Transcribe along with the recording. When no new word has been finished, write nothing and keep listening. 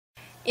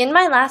In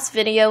my last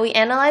video, we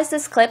analyzed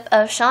this clip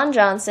of Shawn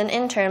Johnson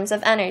in terms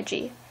of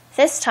energy.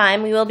 This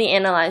time, we will be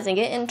analyzing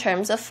it in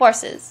terms of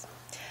forces.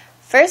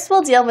 First,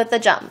 we'll deal with the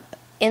jump.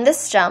 In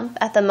this jump,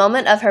 at the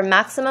moment of her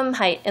maximum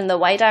height in the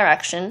y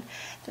direction,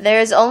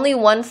 there is only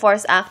one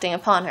force acting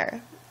upon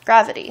her,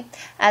 gravity,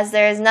 as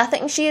there is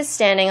nothing she is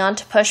standing on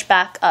to push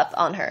back up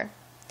on her.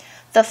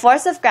 The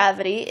force of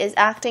gravity is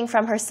acting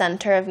from her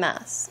center of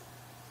mass.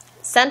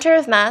 Center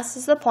of mass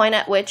is the point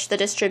at which the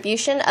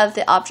distribution of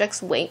the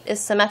object's weight is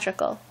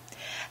symmetrical.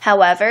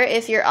 However,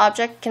 if your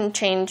object can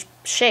change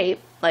shape,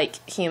 like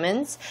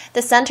humans,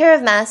 the center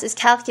of mass is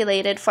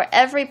calculated for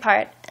every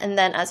part and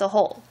then as a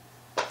whole.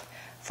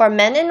 For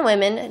men and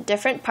women,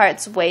 different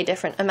parts weigh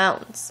different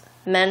amounts.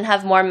 Men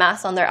have more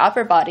mass on their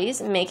upper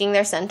bodies, making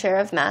their center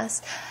of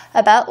mass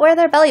about where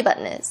their belly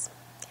button is.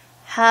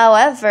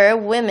 However,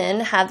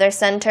 women have their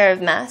center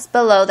of mass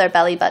below their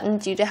belly button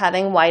due to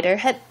having wider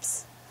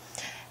hips.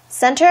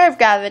 Center of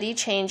gravity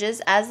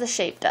changes as the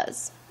shape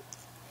does.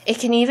 It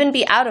can even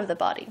be out of the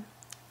body.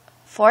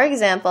 For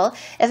example,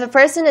 if a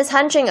person is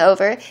hunching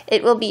over,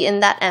 it will be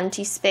in that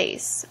empty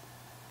space.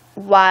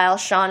 While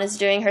Shawn is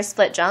doing her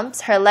split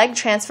jumps, her leg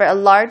transfer a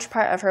large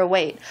part of her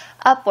weight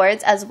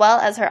upwards as well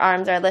as her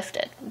arms are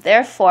lifted.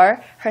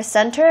 Therefore, her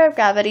center of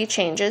gravity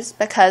changes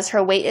because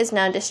her weight is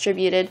now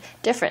distributed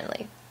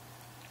differently.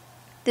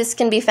 This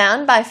can be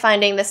found by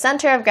finding the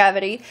center of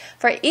gravity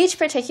for each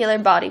particular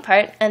body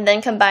part and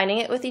then combining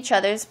it with each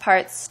other's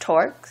parts'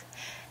 torque,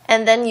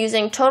 and then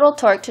using total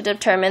torque to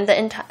determine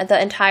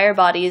the entire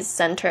body's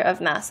center of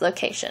mass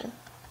location.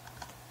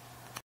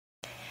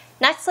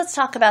 Next, let's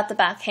talk about the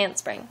back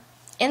handspring.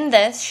 In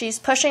this, she's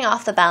pushing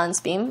off the balance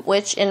beam,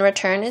 which in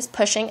return is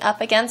pushing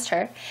up against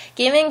her,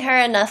 giving her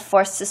enough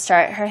force to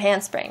start her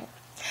handspring.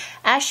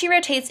 As she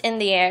rotates in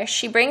the air,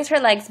 she brings her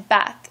legs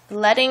back,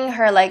 letting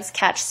her legs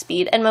catch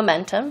speed and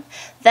momentum.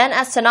 Then,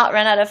 as to not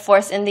run out of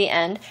force in the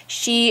end,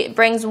 she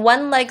brings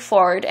one leg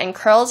forward and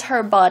curls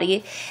her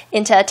body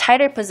into a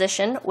tighter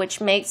position, which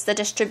makes the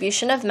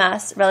distribution of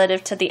mass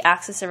relative to the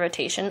axis of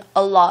rotation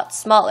a lot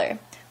smaller,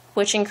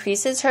 which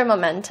increases her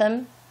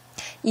momentum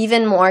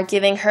even more,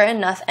 giving her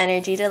enough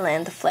energy to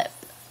land the flip.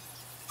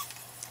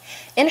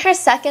 In her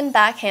second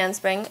back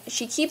handspring,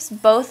 she keeps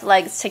both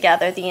legs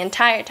together the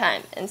entire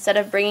time, instead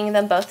of bringing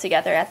them both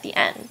together at the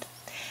end.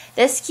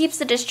 This keeps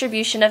the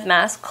distribution of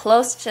mass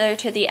closer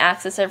to the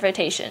axis of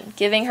rotation,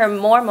 giving her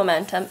more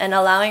momentum and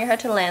allowing her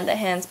to land the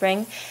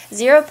handspring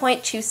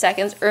 0.2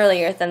 seconds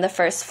earlier than the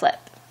first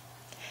flip.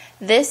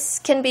 This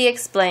can be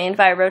explained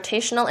by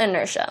rotational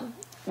inertia,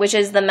 which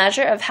is the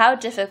measure of how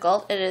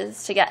difficult it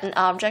is to get an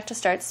object to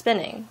start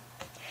spinning.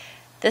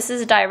 This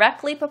is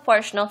directly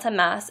proportional to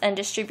mass and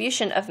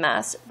distribution of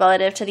mass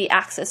relative to the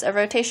axis of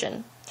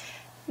rotation,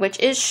 which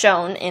is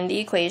shown in the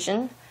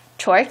equation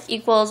torque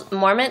equals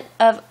moment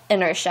of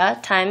inertia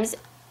times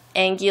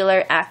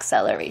angular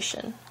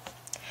acceleration.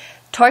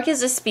 Torque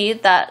is the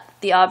speed that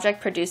the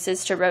object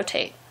produces to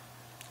rotate.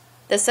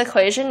 This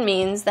equation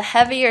means the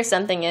heavier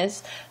something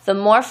is, the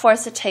more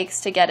force it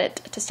takes to get it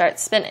to start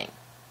spinning.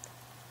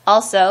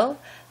 Also,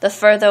 the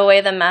further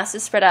away the mass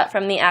is spread out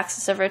from the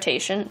axis of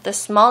rotation, the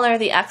smaller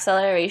the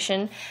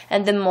acceleration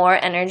and the more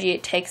energy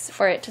it takes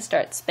for it to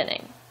start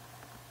spinning.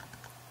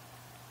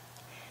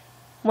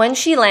 When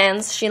she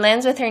lands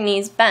with her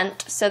knees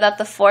bent so that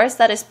the force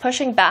that is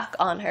pushing back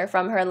on her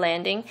from her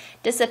landing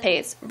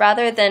dissipates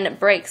rather than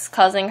breaks,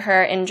 causing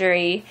her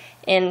injury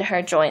in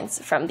her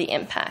joints from the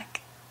impact.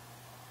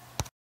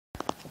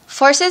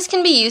 Forces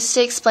can be used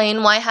to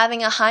explain why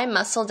having a high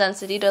muscle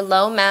density to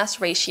low mass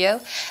ratio,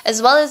 as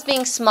well as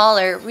being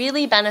smaller,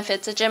 really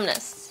benefits a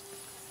gymnast.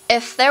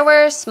 If there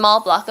were a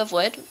small block of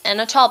wood and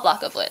a tall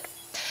block of wood,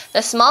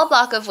 the small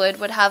block of wood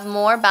would have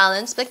more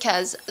balance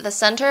because the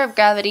center of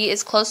gravity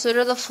is closer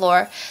to the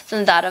floor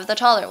than that of the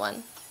taller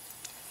one.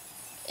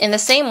 In the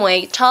same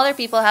way, taller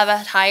people have a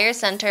higher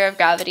center of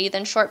gravity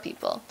than short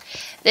people.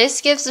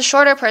 This gives the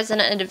shorter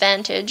person an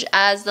advantage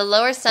as the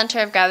lower center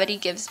of gravity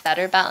gives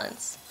better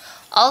balance.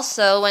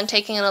 Also, when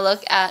taking a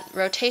look at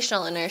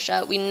rotational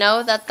inertia, we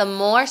know that the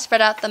more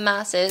spread out the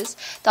mass is,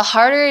 the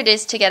harder it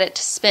is to get it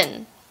to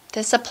spin.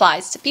 This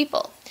applies to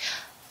people.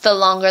 The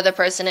longer the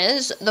person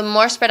is, the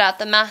more spread out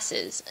the mass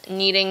is,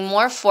 needing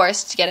more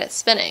force to get it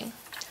spinning.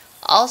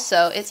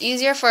 Also, it's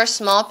easier for a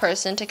small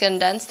person to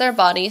condense their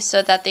body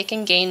so that they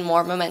can gain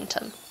more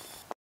momentum.